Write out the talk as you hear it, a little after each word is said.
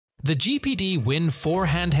The GPD Win 4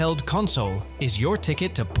 Handheld Console is your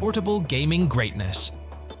ticket to portable gaming greatness.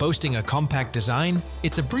 Boasting a compact design,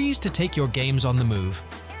 it's a breeze to take your games on the move.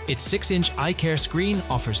 Its 6-inch eye-care screen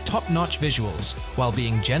offers top-notch visuals while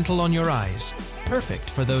being gentle on your eyes,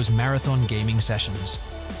 perfect for those marathon gaming sessions.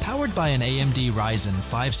 Powered by an AMD Ryzen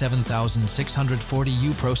 5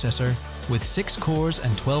 7640U processor with 6 cores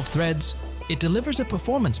and 12 threads, it delivers a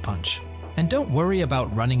performance punch. And don't worry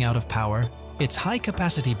about running out of power. Its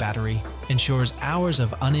high-capacity battery ensures hours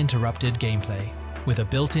of uninterrupted gameplay. With a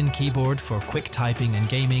built-in keyboard for quick typing and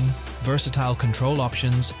gaming, versatile control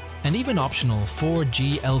options, and even optional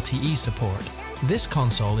 4G LTE support, this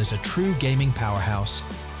console is a true gaming powerhouse.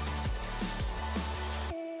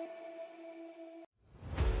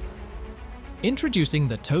 Introducing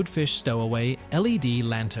the Toadfish Stowaway LED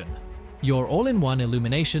Lantern, your all-in-one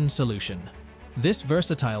illumination solution. This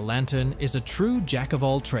versatile lantern is a true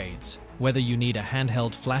jack-of-all-trades. Whether you need a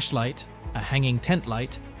handheld flashlight, a hanging tent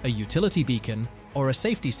light, a utility beacon, or a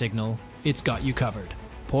safety signal, it's got you covered.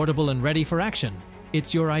 Portable and ready for action,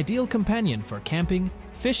 it's your ideal companion for camping,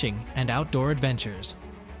 fishing, and outdoor adventures.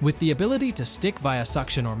 With the ability to stick via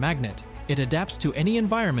suction or magnet, it adapts to any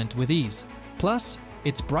environment with ease. Plus,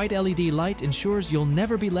 its bright LED light ensures you'll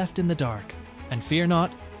never be left in the dark. And fear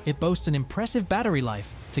not, it boasts an impressive battery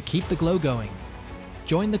life to keep the glow going.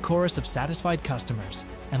 Join the chorus of satisfied customers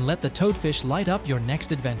and let the Toadfish light up your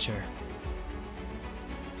next adventure.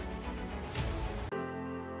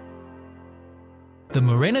 The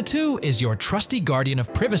Murena 2 is your trusty guardian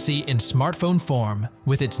of privacy in smartphone form.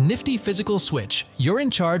 With its nifty physical switch, you're in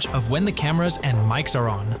charge of when the cameras and mics are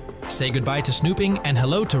on. Say goodbye to snooping and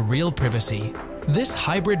hello to real privacy. This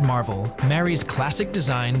hybrid marvel marries classic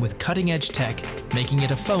design with cutting-edge tech, making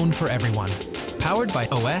it a phone for everyone. Powered by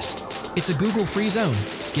OS, it's a Google-free zone,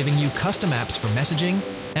 giving you custom apps for messaging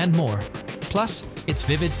and more. Plus, its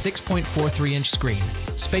vivid 6.43-inch screen,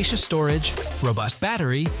 spacious storage, robust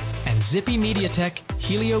battery, and zippy MediaTek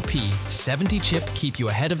Helio P70 chip keep you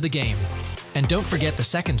ahead of the game. And don't forget the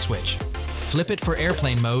second switch. Flip it for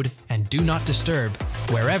airplane mode and do not disturb.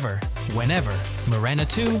 Wherever, whenever, Murena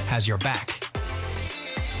 2 has your back.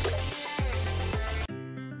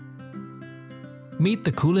 Meet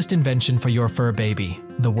the coolest invention for your fur baby,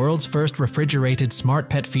 the world's first refrigerated smart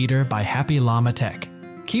pet feeder by Happy Llama Tech.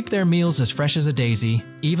 Keep their meals as fresh as a daisy,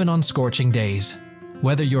 even on scorching days.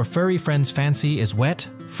 Whether your furry friend's fancy is wet,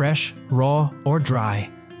 fresh, raw, or dry,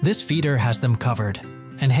 this feeder has them covered.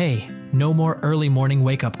 And hey, no more early morning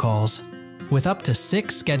wake-up calls. With up to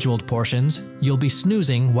 6 scheduled portions, you'll be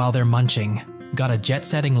snoozing while they're munching. Got a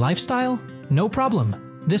jet-setting lifestyle? No problem.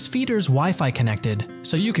 This feeder's Wi-Fi connected,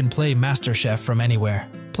 so you can play MasterChef from anywhere.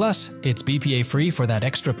 Plus, it's BPA-free for that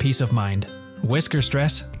extra peace of mind. Whisker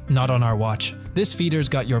stress? Not on our watch. This feeder's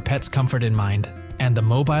got your pet's comfort in mind. And the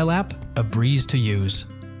mobile app? A breeze to use.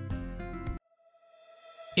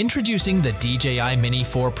 Introducing the DJI Mini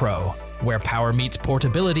 4 Pro, where power meets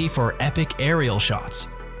portability for epic aerial shots.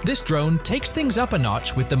 This drone takes things up a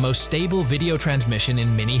notch with the most stable video transmission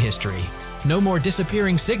in Mini history. No more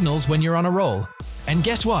disappearing signals when you're on a roll. And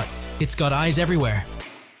guess what? It's got eyes everywhere.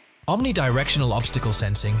 Omnidirectional obstacle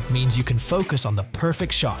sensing means you can focus on the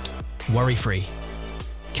perfect shot, worry-free.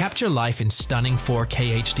 Capture life in stunning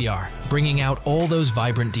 4K HDR, bringing out all those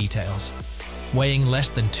vibrant details. Weighing less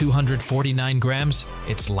than 249 grams,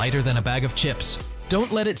 it's lighter than a bag of chips.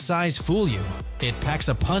 Don't let its size fool you. It packs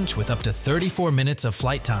a punch with up to 34 minutes of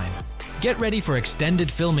flight time. Get ready for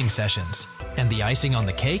extended filming sessions. And the icing on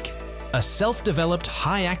the cake? A self-developed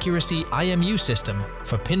high-accuracy IMU system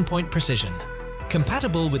for pinpoint precision.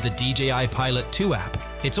 Compatible with the DJI Pilot 2 app,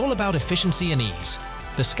 it's all about efficiency and ease.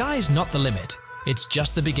 The sky's not the limit, it's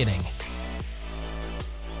just the beginning.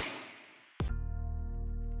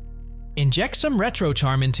 Inject some retro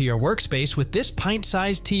charm into your workspace with this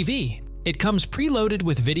pint-sized TV. It comes preloaded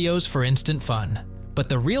with videos for instant fun. But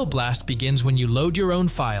the real blast begins when you load your own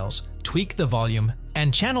files, tweak the volume,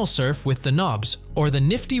 and channel surf with the knobs or the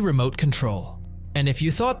nifty remote control. And if you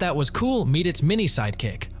thought that was cool, meet its mini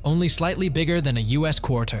sidekick, only slightly bigger than a US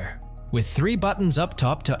quarter. With 3 buttons up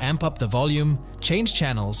top to amp up the volume, change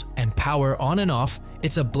channels, and power on and off,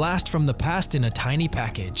 it's a blast from the past in a tiny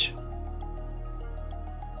package.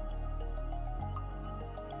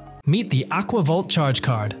 Meet the AquaVault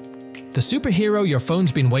ChargeCard, the superhero your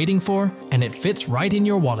phone's been waiting for, and it fits right in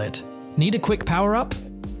your wallet. Need a quick power-up?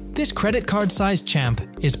 This credit card-sized champ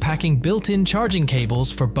is packing built-in charging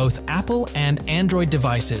cables for both Apple and Android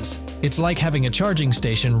devices. It's like having a charging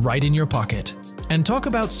station right in your pocket. And talk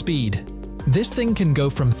about speed. This thing can go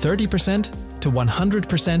from 30% to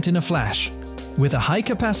 100% in a flash. With a high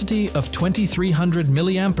capacity of 2300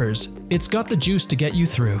 milliamperes, it's got the juice to get you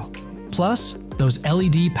through. Plus, those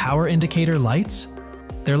LED power indicator lights?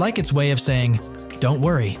 They're like its way of saying, "Don't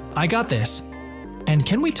worry, I got this." And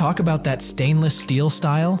can we talk about that stainless steel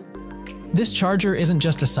style? This charger isn't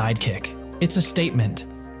just a sidekick, it's a statement.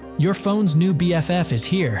 Your phone's new BFF is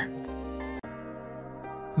here.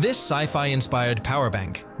 This sci-fi-inspired power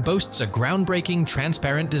bank boasts a groundbreaking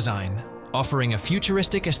transparent design, offering a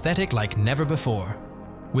futuristic aesthetic like never before.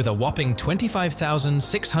 With a whopping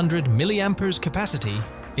 25,600 milliamperes capacity,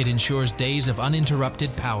 it ensures days of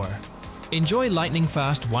uninterrupted power. Enjoy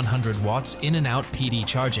lightning-fast 100 watts in and out PD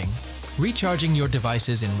charging, recharging your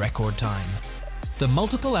devices in record time. The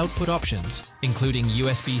multiple output options, including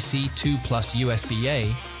USB-C 2 plus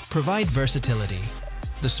USB-A, provide versatility.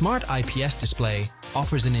 The smart IPS display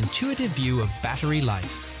offers an intuitive view of battery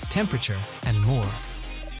life, temperature, and more.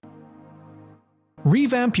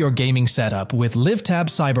 Revamp your gaming setup with Livtab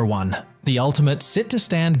CyberOne, the ultimate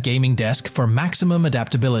sit-to-stand gaming desk for maximum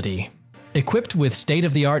adaptability. Equipped with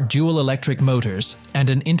state-of-the-art dual electric motors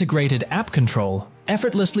and an integrated app control,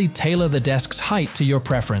 effortlessly tailor the desk's height to your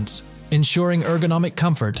preference, ensuring ergonomic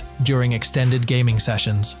comfort during extended gaming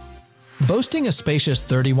sessions. Boasting a spacious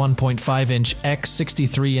 31.5-inch x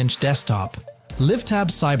 63-inch desktop, Livtab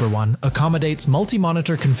CyberOne accommodates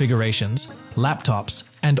multi-monitor configurations, laptops,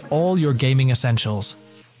 and all your gaming essentials.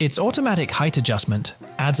 Its automatic height adjustment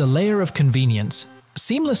adds a layer of convenience,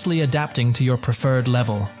 seamlessly adapting to your preferred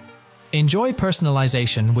level. Enjoy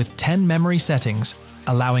personalization with 10 memory settings,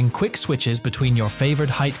 allowing quick switches between your favorite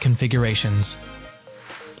height configurations.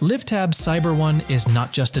 Livtab CyberOne is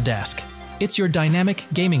not just a desk, it's your dynamic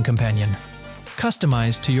gaming companion,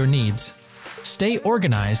 customized to your needs. Stay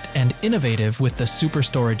organized and innovative with the Super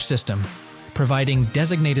Storage system, providing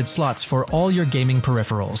designated slots for all your gaming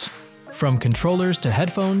peripherals. From controllers to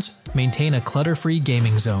headphones, maintain a clutter-free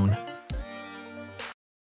gaming zone.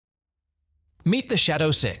 Meet the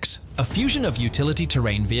Shadow 6, a fusion of utility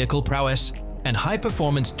terrain vehicle prowess and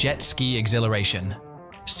high-performance jet ski exhilaration.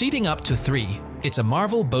 Seating up to 3, it's a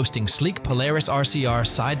marvel boasting sleek Polaris RCR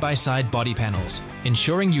side-by-side body panels,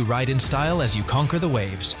 ensuring you ride in style as you conquer the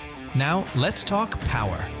waves. Now, let's talk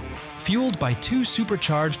power. Fueled by 2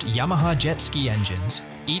 supercharged Yamaha jet ski engines,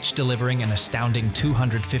 each delivering an astounding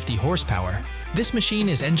 250 horsepower, this machine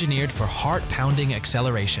is engineered for heart-pounding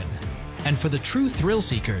acceleration. And for the true thrill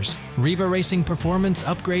seekers, Riva Racing performance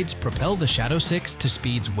upgrades propel the Shadow 6 to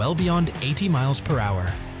speeds well beyond 80 miles per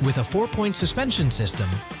hour. With a 4-point suspension system,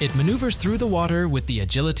 it maneuvers through the water with the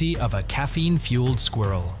agility of a caffeine-fueled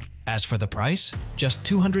squirrel. As for the price, just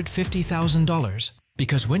 $250,000.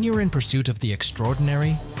 Because when you're in pursuit of the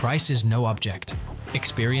extraordinary, price is no object.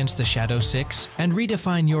 Experience the Shadow 6 and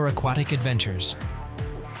redefine your aquatic adventures.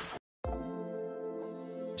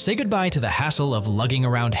 Say goodbye to the hassle of lugging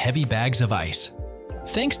around heavy bags of ice.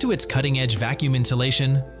 Thanks to its cutting-edge vacuum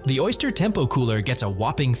insulation, the Oyster Tempo Cooler gets a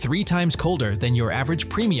whopping 3 times colder than your average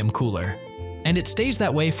premium cooler. And it stays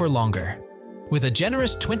that way for longer. With a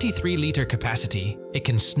generous 23-liter capacity, it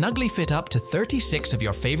can snugly fit up to 36 of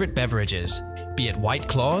your favorite beverages, be it White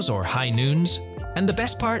Claws or High Noons. And the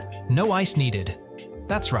best part, no ice needed.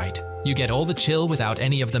 That's right, you get all the chill without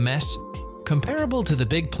any of the mess. Comparable to the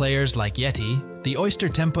big players like Yeti, the Oyster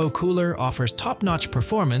Tempo Cooler offers top-notch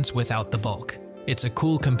performance without the bulk. It's a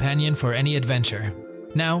cool companion for any adventure.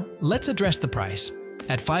 Now, let's address the price.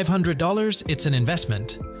 At $500, it's an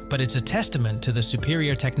investment, but it's a testament to the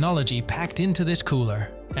superior technology packed into this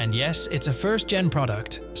cooler. And yes, it's a first-gen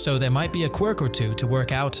product, so there might be a quirk or two to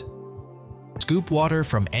work out. Scoop water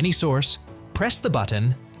from any source, press the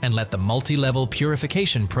button, and let the multi-level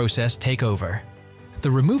purification process take over. The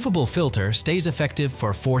removable filter stays effective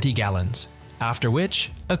for 40 gallons, after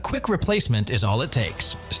which, a quick replacement is all it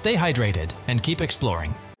takes. Stay hydrated and keep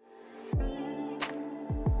exploring.